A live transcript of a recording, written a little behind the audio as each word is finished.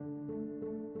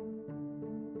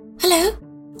Hello,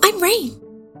 I'm Rain.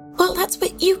 Well, that's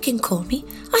what you can call me.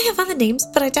 I have other names,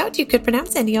 but I doubt you could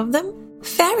pronounce any of them.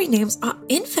 Fairy names are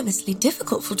infamously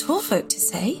difficult for tall folk to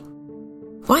say.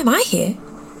 Why am I here?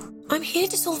 I'm here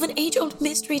to solve an age-old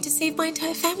mystery to save my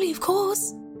entire family, of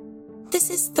course. This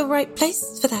is the right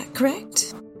place for that,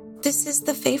 correct? This is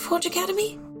the Faeforge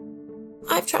Academy?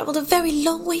 I've traveled a very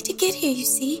long way to get here, you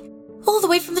see. All the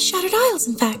way from the Shattered Isles,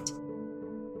 in fact.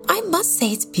 I must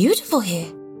say it's beautiful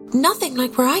here. Nothing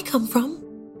like where I come from.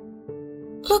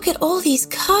 Look at all these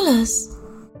colors.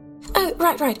 Oh,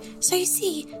 right. So you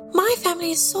see, my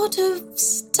family is sort of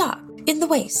stuck in the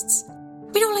wastes.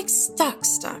 I mean, not like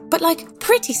stuck, but like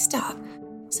pretty stuck.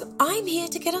 So I'm here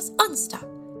to get us unstuck.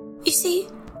 You see,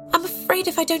 I'm afraid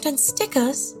if I don't unstick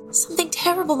us, something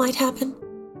terrible might happen.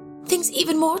 Things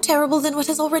even more terrible than what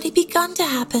has already begun to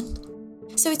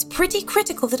happen. So it's pretty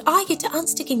critical that I get to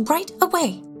unsticking right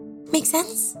away. Make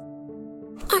sense?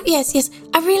 Oh, yes.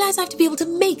 I realize I have to be able to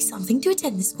make something to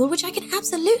attend this school, which I can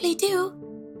absolutely do.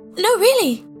 No,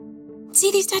 really.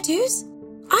 See these tattoos?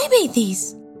 I made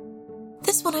these.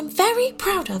 This one I'm very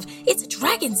proud of. It's a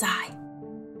dragon's eye.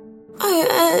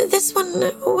 Oh, this one,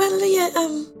 well,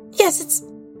 yeah, yes,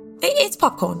 it's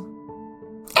popcorn.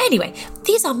 Anyway,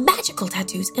 these are magical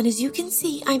tattoos, and as you can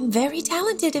see, I'm very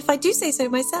talented if I do say so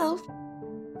myself.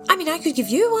 I mean, I could give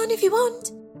you one if you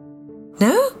want.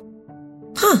 No?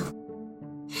 Huh.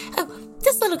 Oh,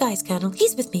 this little guy's Colonel.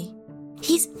 He's with me.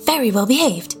 He's very well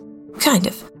behaved. Kind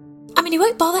of. I mean, he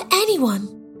won't bother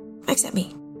anyone. Except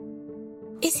me.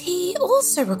 Is he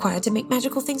also required to make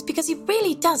magical things? Because he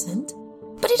really doesn't.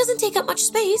 But he doesn't take up much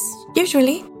space,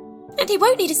 usually. And he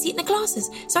won't need a seat in the classes,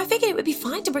 so I figured it would be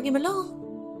fine to bring him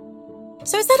along.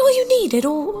 So is that all you needed,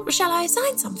 or shall I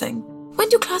assign something? When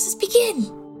do classes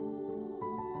begin?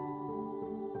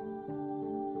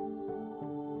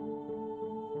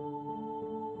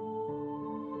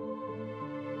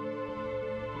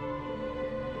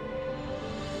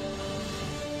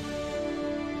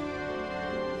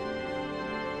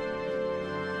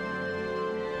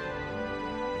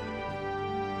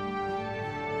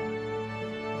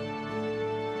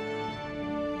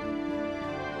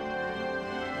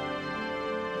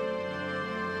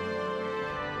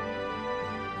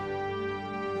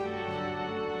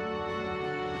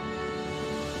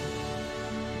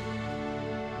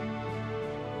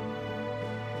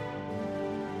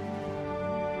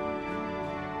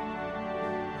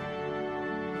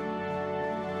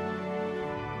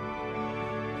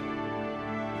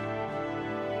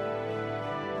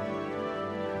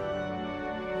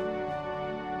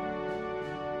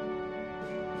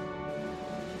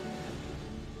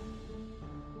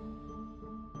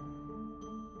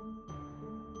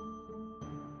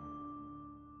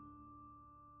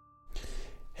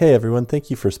 Hey everyone,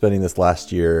 thank you for spending this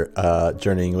last year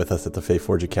journeying with us at the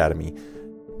Faeforge Academy.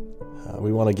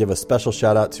 We want to give a special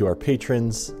shout out to our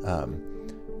patrons.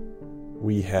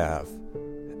 We have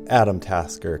Adam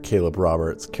Tasker, Caleb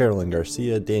Roberts, Carolyn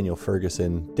Garcia, Daniel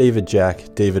Ferguson, David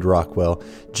Jack, David Rockwell,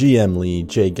 GM Lee,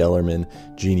 Jay Gellerman,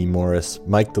 Jeannie Morris,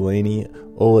 Mike Delaney,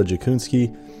 Ola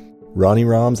Jakunski, Ronnie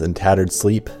Roms, and Tattered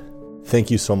Sleep.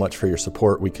 Thank you so much for your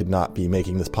support. We could not be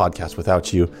making this podcast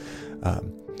without you.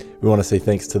 We want to say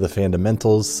thanks to the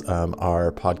Fundamentals,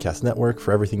 our podcast network,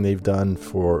 for everything they've done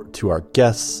to our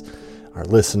guests, our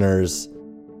listeners,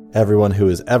 everyone who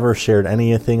has ever shared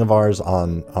anything of ours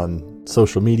on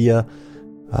social media.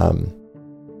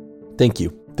 Thank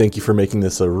you. Thank you for making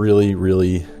this a really,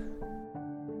 really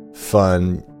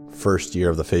fun first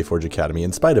year of the Faeforge Academy,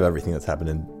 in spite of everything that's happened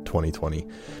in 2020.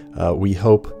 We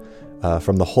hope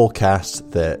from the whole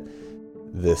cast that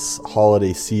this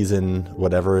holiday season,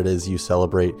 whatever it is you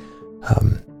celebrate,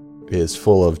 is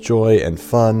full of joy and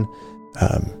fun,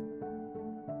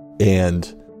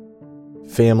 and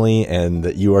family, and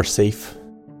that you are safe.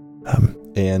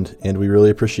 And we really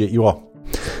appreciate you all.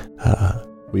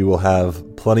 We will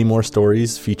have plenty more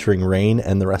stories featuring Rain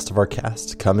and the rest of our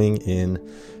cast coming in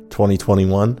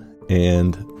 2021,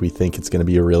 and we think it's going to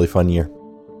be a really fun year.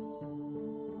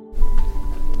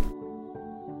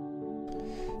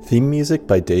 Theme music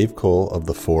by Dave Cole of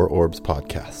the Four Orbs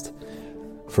podcast.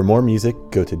 For more music,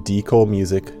 go to D Cole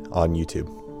Music on YouTube.